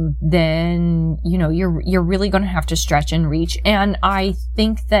 then, you're really going to have to stretch and reach. And I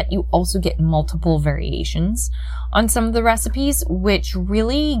think that you also get multiple variations on some of the recipes, which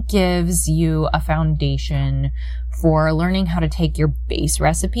really gives you a foundation for learning how to take your base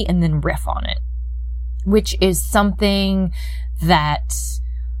recipe and then riff on it, which is something that,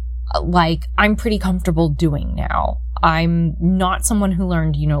 like, I'm pretty comfortable doing now. I'm not someone who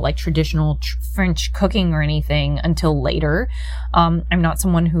learned, like traditional French cooking or anything until later. I'm not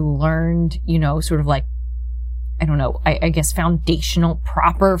someone who learned, sort of like, I don't know, I guess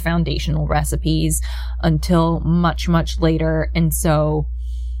proper foundational recipes until much, much later. And so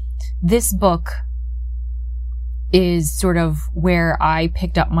this book is sort of where I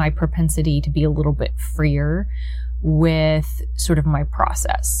picked up my propensity to be a little bit freer with sort of my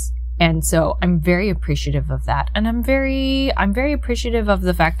process. And so I'm very appreciative of that. And I'm very appreciative of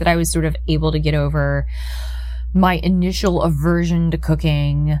the fact that I was sort of able to get over my initial aversion to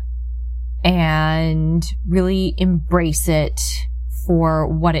cooking and really embrace it for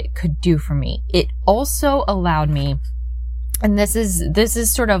what it could do for me. It also allowed me, and this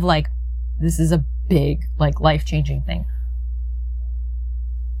is sort of like, this is a big, like, life-changing thing.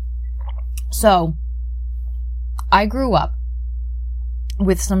 So I grew up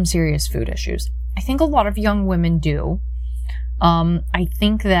with some serious food issues. I think a lot of young women do. I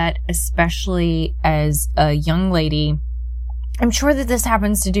think that especially as a young lady, I'm sure that this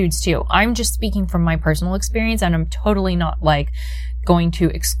happens to dudes too. I'm just speaking from my personal experience, and I'm totally not like going to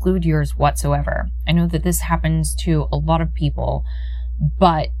exclude yours whatsoever. I know that this happens to a lot of people,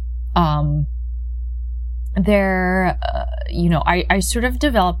 but I sort of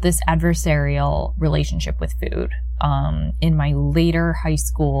developed this adversarial relationship with food in my later high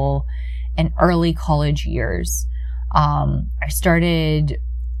school and early college years. I started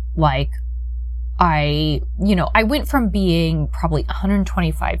I went from being probably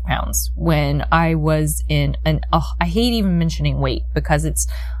 125 pounds when I was in I hate even mentioning weight because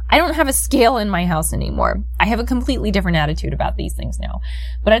I don't have a scale in my house anymore. I have a completely different attitude about these things now.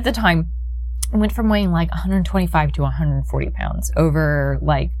 But at the time, I went from weighing like 125 to 140 pounds over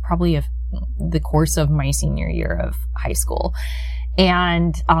like probably the course of my senior year of high school.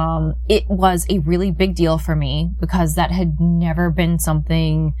 And it was a really big deal for me because that had never been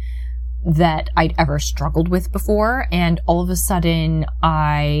something that I'd ever struggled with before. And all of a sudden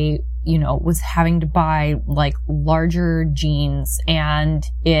I, was having to buy like larger jeans, and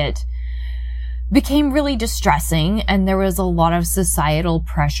it became really distressing. And there was a lot of societal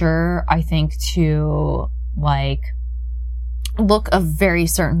pressure, I think, to like look a very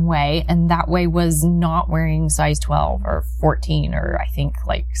certain way. And that way was not wearing size 12 or 14, or I think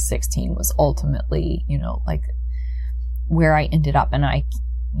like 16 was ultimately, like where I ended up. And I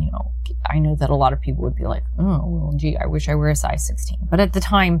know that a lot of people would be like, oh, well, gee, I wish I were a size 16. But at the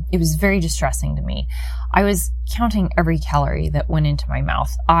time, it was very distressing to me. I was counting every calorie that went into my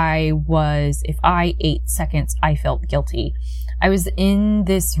mouth. If I ate seconds, I felt guilty. I was in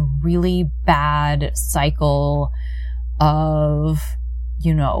this really bad cycle of,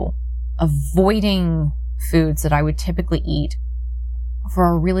 avoiding foods that I would typically eat for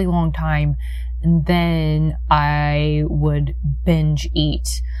a really long time. And then I would binge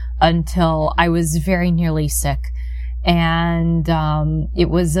eat until I was very nearly sick. And it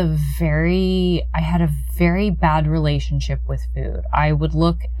was I had a very bad relationship with food. I would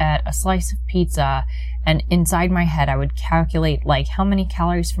look at a slice of pizza, and inside my head I would calculate like how many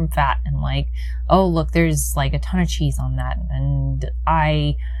calories from fat, and like, oh look, there's like a ton of cheese on that. And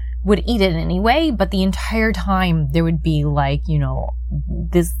I would eat it anyway, but the entire time there would be like,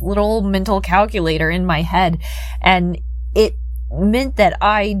 this little mental calculator in my head, and it meant that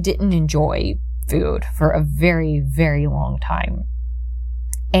I didn't enjoy food for a very, very long time.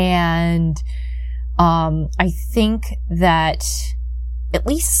 And I think that at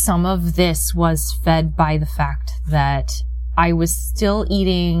least some of this was fed by the fact that I was still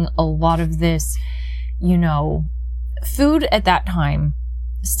eating a lot of this, food at that time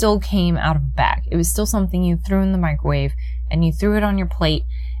still came out of a bag. It was still something you threw in the microwave, and you threw it on your plate,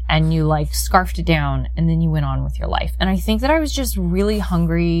 and you like scarfed it down, and then you went on with your life. And I think that I was just really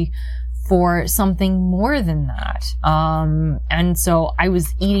hungry for something more than that. And so I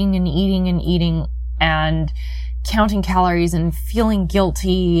was eating and eating and eating and counting calories and feeling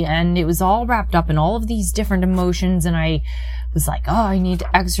guilty, and it was all wrapped up in all of these different emotions. And I was like, oh, I need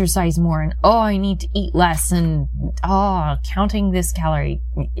to exercise more, and oh, I need to eat less, and counting this calorie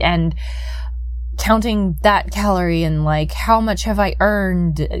and counting that calorie, and like, how much have I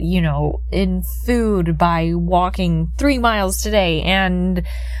earned, in food by walking 3 miles today. And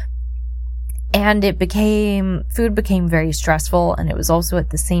food became very stressful. And it was also at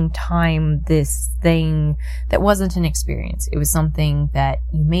the same time this thing that wasn't an experience. It was something that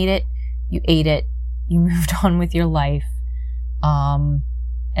you made it, you ate it, you moved on with your life.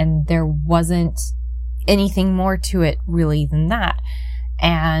 And there wasn't anything more to it really than that.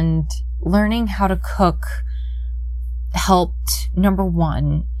 And learning how to cook helped, number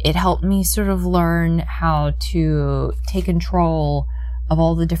one, it helped me sort of learn how to take control of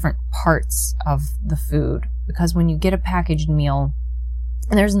all the different parts of the food. Because when you get a packaged meal,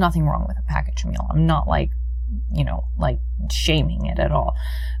 and there's nothing wrong with a packaged meal, I'm not like shaming it at all.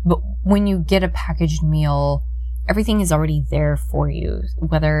 But when you get a packaged meal, everything is already there for you,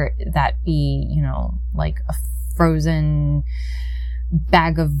 whether that be, like a frozen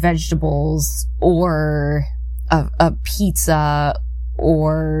bag of vegetables, or a pizza,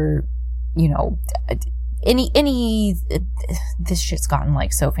 or, any, this shit's gotten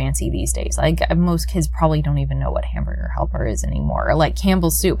like so fancy these days. Like most kids probably don't even know what Hamburger Helper is anymore. Or like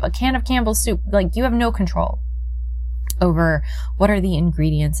Campbell's soup, a can of Campbell's soup. Like you have no control over what are the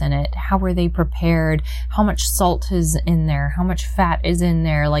ingredients in it, how were they prepared, how much salt is in there, how much fat is in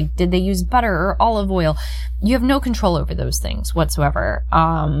there, like did they use butter or olive oil? You have no control over those things whatsoever.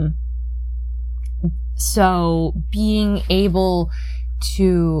 So being able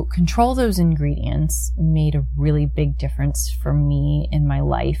to control those ingredients made a really big difference for me in my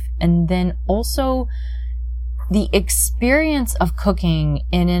life. And then also the experience of cooking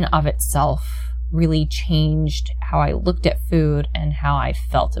in and of itself really changed how I looked at food and how I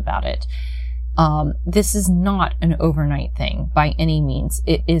felt about it. This is not an overnight thing by any means.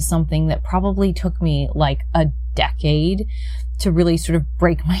 It is something that probably took me like a decade to really sort of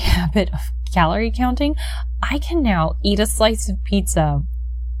break my habit of calorie counting. I can now eat a slice of pizza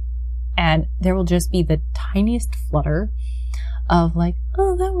and there will just be the tiniest flutter of like,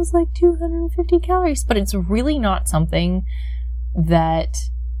 oh, that was like 250 calories. But it's really not something that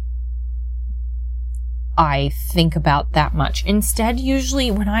I think about that much. Instead,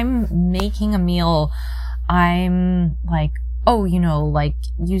 usually when I'm making a meal, I'm like, oh, like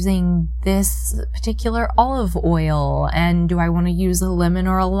using this particular olive oil, and do I want to use a lemon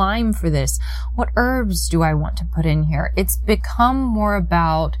or a lime for this? What herbs do I want to put in here? It's become more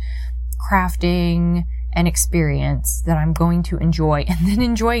about crafting an experience that I'm going to enjoy, and then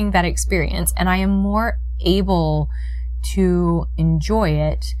enjoying that experience. And I am more able to enjoy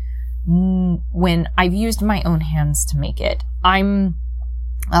it when I've used my own hands to make it. I'm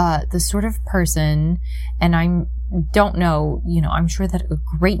the sort of person, and don't know, I'm sure that a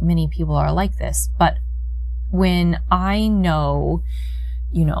great many people are like this, but when I know,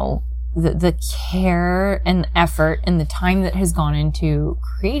 the care and effort and the time that has gone into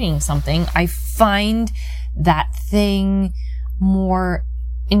creating something, I find that thing more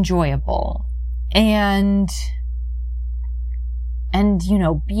enjoyable. And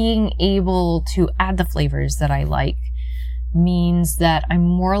being able to add the flavors that I like means that I'm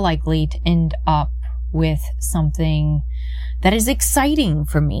more likely to end up with something that is exciting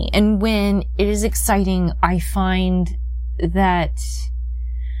for me. And when it is exciting, I find that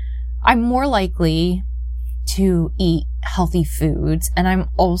I'm more likely to eat healthy foods, and I'm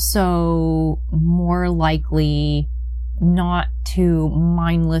also more likely not to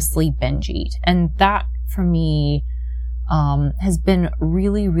mindlessly binge eat. And that, for me, has been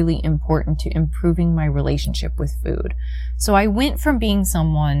really, really important to improving my relationship with food. So I went from being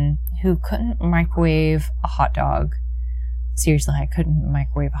someone who couldn't microwave a hot dog. Seriously, I couldn't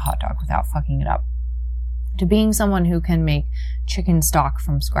microwave a hot dog without fucking it up. To being someone who can make chicken stock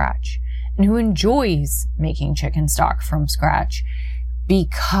from scratch, and who enjoys making chicken stock from scratch,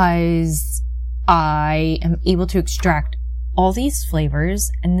 because I am able to extract all these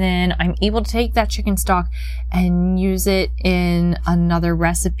flavors, and then I'm able to take that chicken stock and use it in another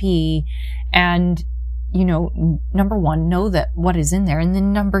recipe, and number one, know that what is in there, and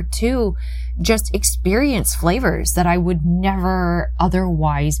then number two, just experience flavors that I would never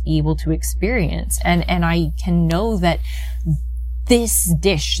otherwise be able to experience. And I can know that this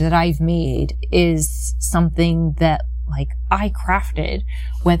dish that I've made is something that I crafted,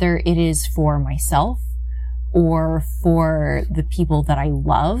 whether it is for myself or for the people that I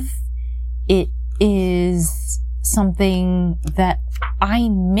love. It is something that I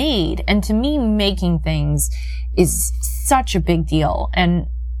made. And to me, making things is such a big deal. And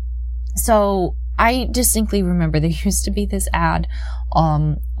so I distinctly remember there used to be this ad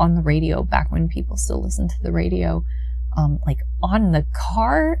on the radio back when people still listened to the radio. On the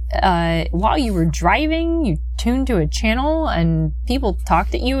car, while you were driving, you tuned to a channel and people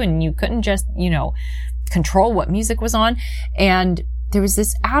talked at you, and you couldn't just, control what music was on. And there was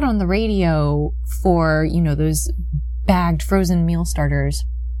this ad on the radio for, those bagged frozen meal starters.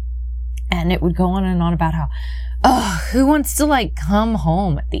 And it would go on and on about how, who wants to come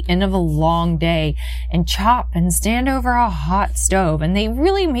home at the end of a long day and chop and stand over a hot stove? And they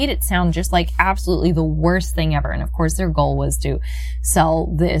really made it sound just like absolutely the worst thing ever. And of course their goal was to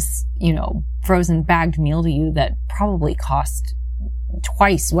sell this, frozen bagged meal to you that probably cost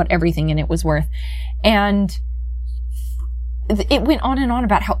twice what everything in it was worth. And it went on and on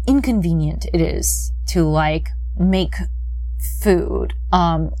about how inconvenient it is to make food.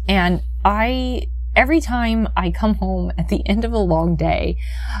 And every time I come home at the end of a long day,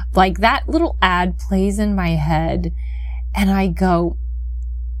 that little ad plays in my head, and I go,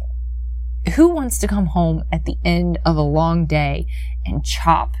 who wants to come home at the end of a long day and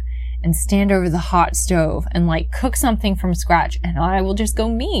chop and stand over the hot stove and cook something from scratch? And I will just go,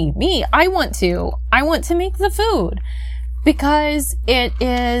 me, I want to make the food, because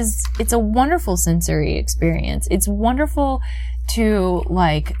it's a wonderful sensory experience. It's wonderful to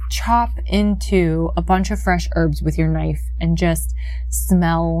chop into a bunch of fresh herbs with your knife and just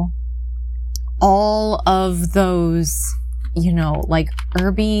smell all of those,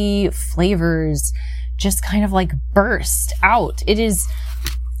 herby flavors just kind of burst out. It is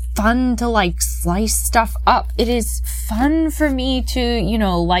fun to slice stuff up. It is fun for me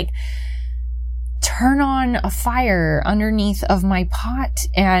to, turn on a fire underneath of my pot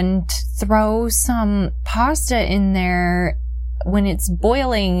and throw some pasta in there when it's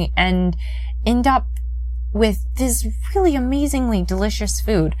boiling and end up with this really amazingly delicious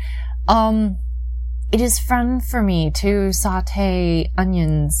food. It is fun for me to saute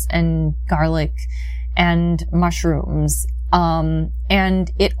onions and garlic and mushrooms.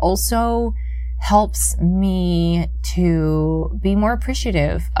 And it also helps me to be more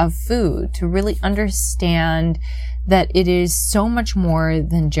appreciative of food, to really understand that it is so much more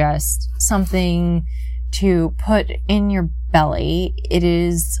than just something to put in your belly. It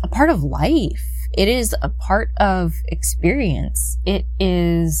is a part of life. It is a part of experience. It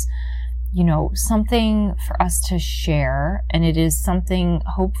is something for us to share, and it is something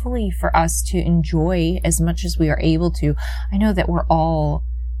hopefully for us to enjoy as much as we are able to. I know that we're all,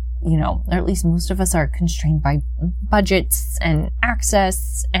 or at least most of us are constrained by budgets and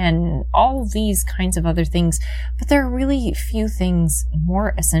access and all these kinds of other things, but there are really few things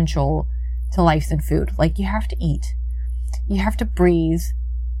more essential to life than food. Like, you have to eat, you have to breathe,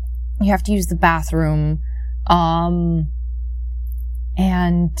 you have to use the bathroom,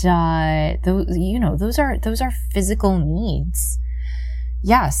 those are physical needs.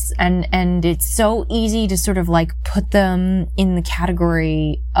 Yes. And it's so easy to sort of like put them in the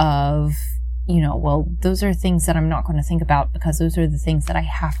category of, those are things that I'm not going to think about because those are the things that I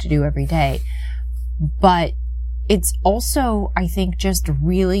have to do every day. But it's also, I think, just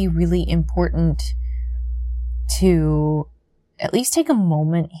really, really important to at least take a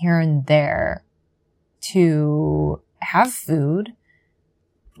moment here and there to have food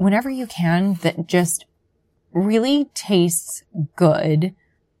whenever you can that just really tastes good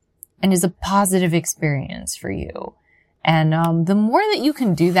and is a positive experience for you. And the more that you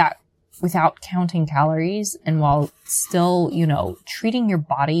can do that without counting calories and while still, treating your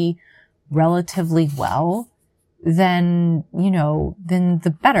body relatively well, then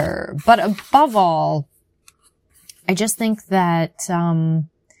the better. But above all, I just think that,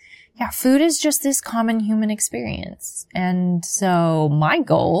 food is just this common human experience. And so my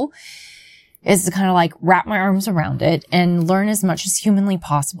goal is to kind of like wrap my arms around it and learn as much as humanly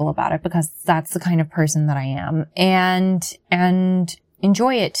possible about it, because that's the kind of person that I am, and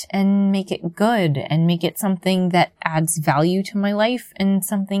enjoy it and make it good and make it something that adds value to my life and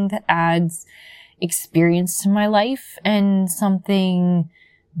something that adds experience to my life and something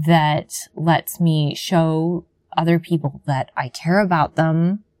that lets me show other people that I care about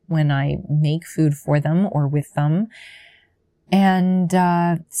them when I make food for them or with them. And,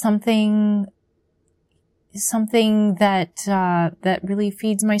 something that really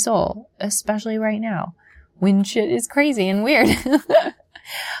feeds my soul, especially right now when shit is crazy and weird.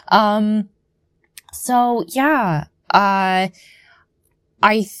 I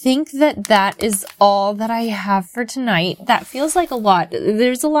think that is all that I have for tonight. That feels like a lot.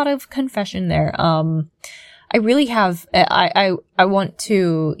 There's a lot of confession there. I really have, I want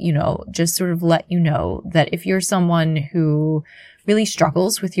to, just sort of let you know that if you're someone who really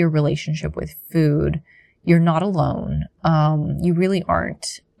struggles with your relationship with food, you're not alone. You really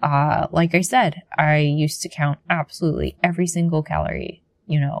aren't. Like I said, I used to count absolutely every single calorie,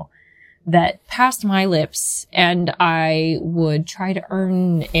 that passed my lips, and I would try to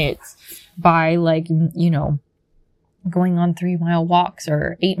earn it by like, going on 3-mile walks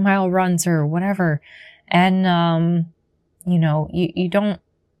or 8-mile runs or whatever. And, you don't,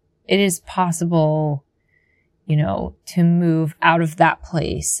 it is possible, to move out of that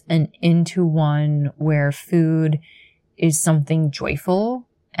place and into one where food is something joyful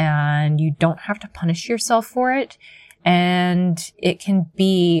and you don't have to punish yourself for it. And it can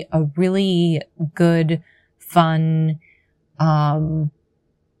be a really good, fun, and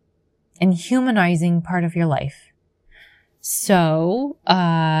humanizing part of your life. So,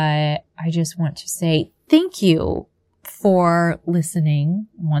 I just want to say thank you for listening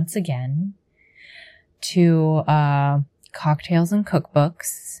once again to, Cocktails and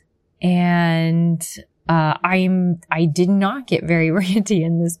Cookbooks. And, I did not get very ranty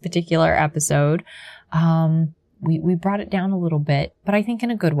in this particular episode. We brought it down a little bit, but I think in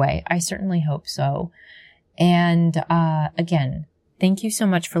a good way. I certainly hope so. And, again, thank you so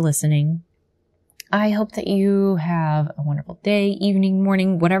much for listening. I hope that you have a wonderful day, evening,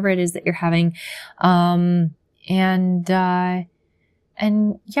 morning, whatever it is that you're having.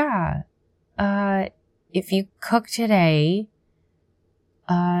 If you cook today,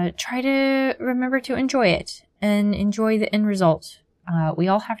 try to remember to enjoy it and enjoy the end result. We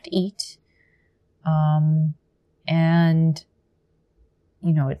all have to eat.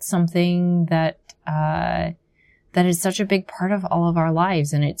 It's something that is such a big part of all of our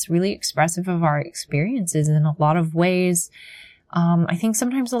lives, and it's really expressive of our experiences in a lot of ways. I think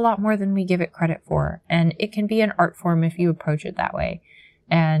sometimes a lot more than we give it credit for, and it can be an art form if you approach it that way.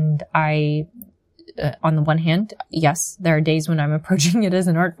 And on the one hand, yes, there are days when I'm approaching it as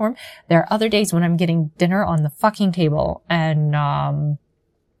an art form. There are other days when I'm getting dinner on the fucking table, and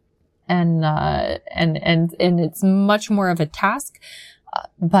it's much more of a task,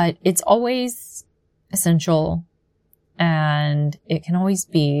 but it's always essential, and it can always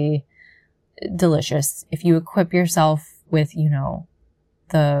be delicious if you equip yourself with,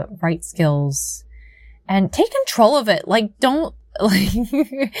 the right skills and take control of it. Like, don't,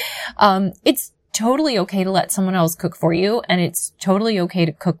 it's totally okay to let someone else cook for you, and it's totally okay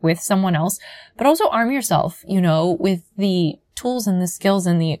to cook with someone else, but also arm yourself, with the tools and the skills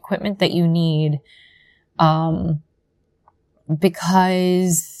and the equipment that you need.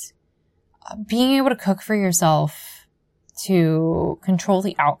 Because being able to cook for yourself, to control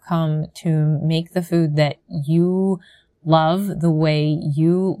the outcome, to make the food that you love the way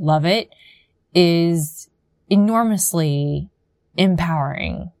you love it is enormously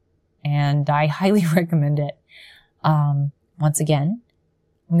empowering. And I highly recommend it. Once again,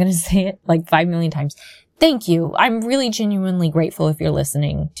 I'm going to say it like 5 million times. Thank you. I'm really genuinely grateful if you're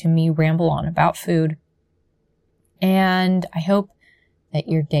listening to me ramble on about food. And I hope that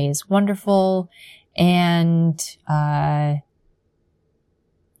your day is wonderful. And, that's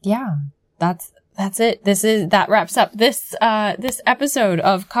it. That wraps up this episode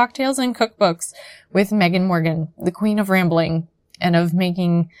of Cocktails and Cookbooks with Megan Morgan, the queen of rambling and of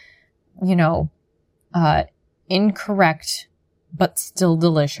making, incorrect, but still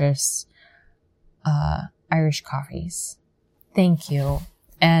delicious, Irish coffees. Thank you.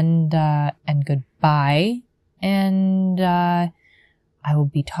 And goodbye. And, I will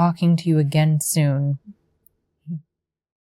be talking to you again soon.